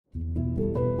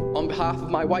On behalf of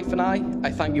my wife and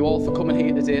I thank you all for coming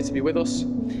here today to be with us,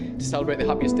 to celebrate the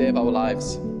happiest day of our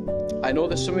lives. I know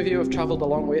that some of you have travelled a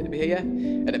long way to be here,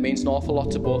 and it means an awful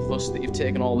lot to both of us that you've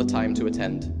taken all the time to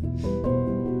attend.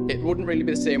 It wouldn't really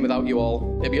be the same without you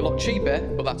all. It'd be a lot cheaper,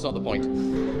 but that's not the point.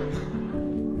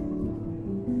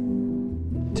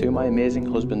 To my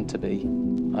amazing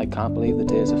husband-to-be, I can't believe the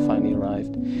days have finally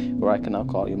arrived where I can now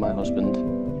call you my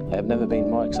husband. I have never been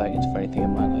more excited for anything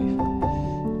in my life.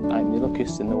 I'm the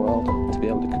luckiest in the world to be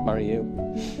able to marry you.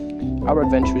 Our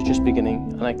adventure is just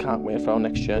beginning, and I can't wait for our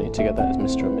next journey together as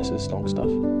Mr. and Mrs. Longstaff.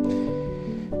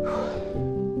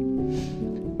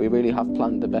 We really have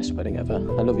planned the best wedding ever.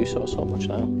 I love you so much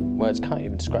now. Words can't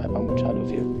even describe how much I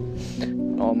love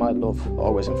you. All my love,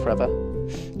 always and forever.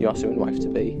 Your soon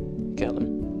wife-to-be, Caitlin.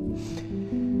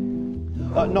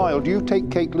 Niall, do you take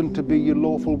Caitlin to be your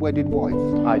lawful wedded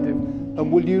wife? I do. And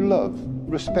will you love,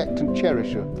 respect and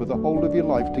cherish her for the whole of your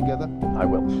life together? I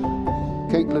will.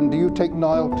 Caitlin, do you take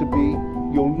Niall to be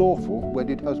your lawful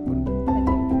wedded husband? I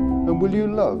do. And will you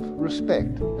love,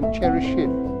 respect and cherish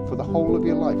him for the whole of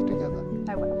your life together?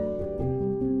 I will.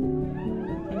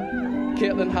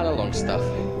 Caitlin Hannah Longstaff,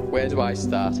 where do I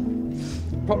start?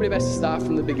 Probably best to start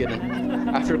from the beginning.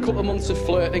 After a couple of months of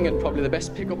flirting and probably the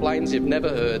best pick-up lines you've never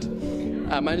heard,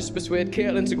 I managed to persuade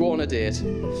Caitlin to go on a date.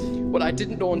 What I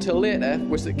didn't know until later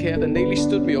was that Caitlin nearly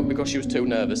stood me up because she was too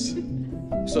nervous.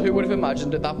 So who would have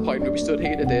imagined at that point we'd be stood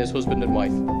here today as husband and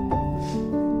wife?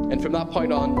 And from that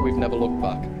point on, we've never looked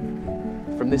back.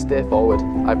 From this day forward,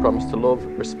 I promise to love,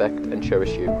 respect and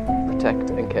cherish you, protect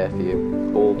and care for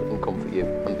you, hold and comfort you,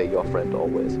 and be your friend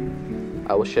always.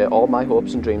 I will share all my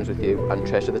hopes and dreams with you and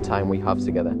treasure the time we have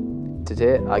together.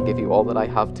 Today, I give you all that I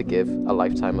have to give, a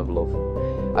lifetime of love.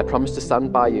 I promise to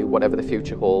stand by you whatever the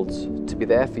future holds, to be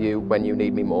there for you when you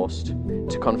need me most,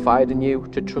 to confide in you,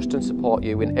 to trust and support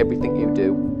you in everything you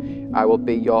do. I will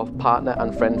be your partner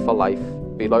and friend for life,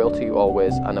 be loyal to you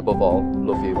always, and above all,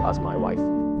 love you as my wife.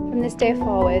 From this day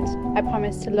forward, I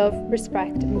promise to love,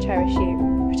 respect and cherish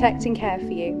you, protect and care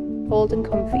for you, hold and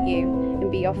comfort you,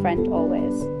 and be your friend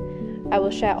always. I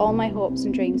will share all my hopes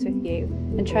and dreams with you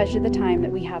and treasure the time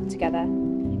that we have together.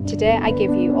 Today I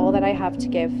give you all that I have to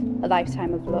give, a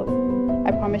lifetime of love.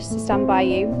 I promise to stand by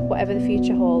you, whatever the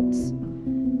future holds,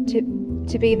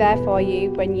 to be there for you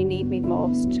when you need me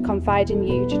most, to confide in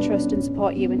you, to trust and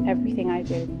support you in everything I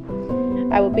do.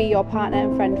 I will be your partner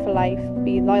and friend for life,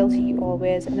 be loyal to you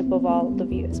always, and above all,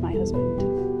 love you as my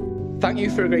husband. Thank you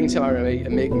for agreeing to marry me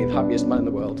and making me the happiest man in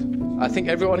the world. I think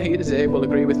everyone here today will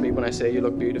agree with me when I say you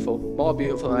look beautiful, more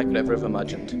beautiful than I could ever have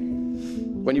imagined.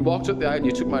 When you walked up the aisle,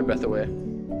 you took my breath away.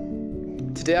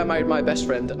 Today I married my best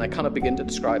friend and I cannot begin to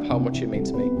describe how much you mean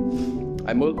to me.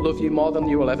 I love you more than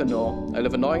you will ever know. I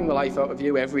love annoying the life out of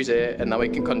you every day, and now I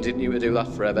can continue to do that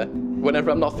forever.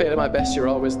 Whenever I'm not feeling my best, you're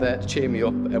always there to cheer me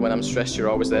up, and when I'm stressed, you're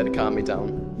always there to calm me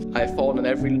down. I have fallen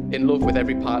in love with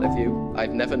every part of you.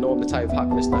 I've never known the type of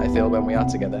happiness that I feel when we are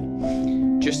together.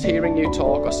 Just hearing you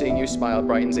talk or seeing you smile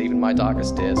brightens even my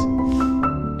darkest days.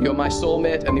 You're my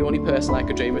soulmate and the only person I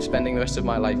could dream of spending the rest of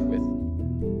my life with.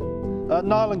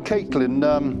 Niall and Caitlin,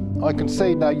 I can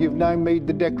say now you've now made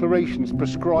the declarations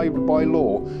prescribed by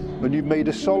law, and you've made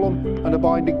a solemn and a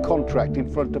binding contract in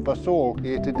front of us all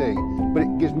here today. But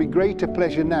it gives me greater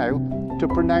pleasure now to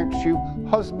pronounce you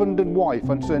husband and wife,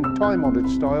 and so in time-honoured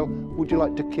style, would you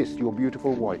like to kiss your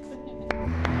beautiful wife?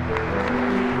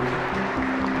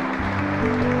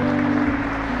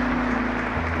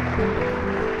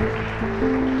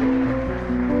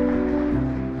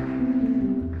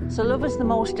 So love is the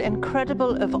most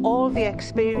incredible of all the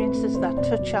experiences that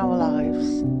touch our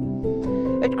lives.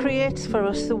 It creates for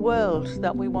us the world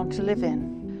that we want to live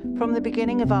in. From the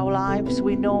beginning of our lives,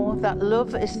 we know that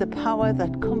love is the power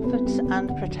that comforts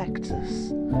and protects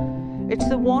us. It's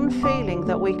the one feeling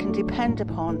that we can depend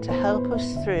upon to help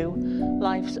us through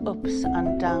life's ups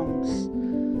and downs.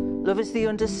 Love is the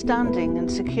understanding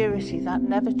and security that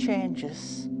never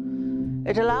changes.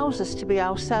 It allows us to be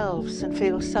ourselves and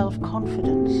feel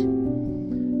self-confident.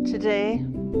 Today,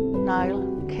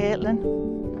 Niall, Caitlin,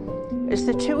 as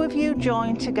the two of you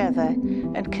join together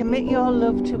and commit your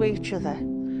love to each other,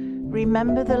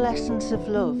 remember the lessons of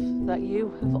love that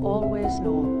you have always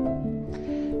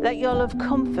known. Let your love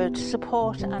comfort,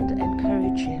 support and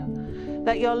encourage you.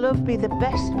 Let your love be the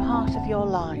best part of your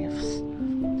lives.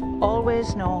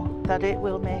 Always know that it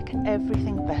will make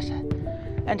everything better,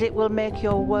 and it will make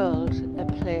your world a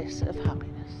place of happiness.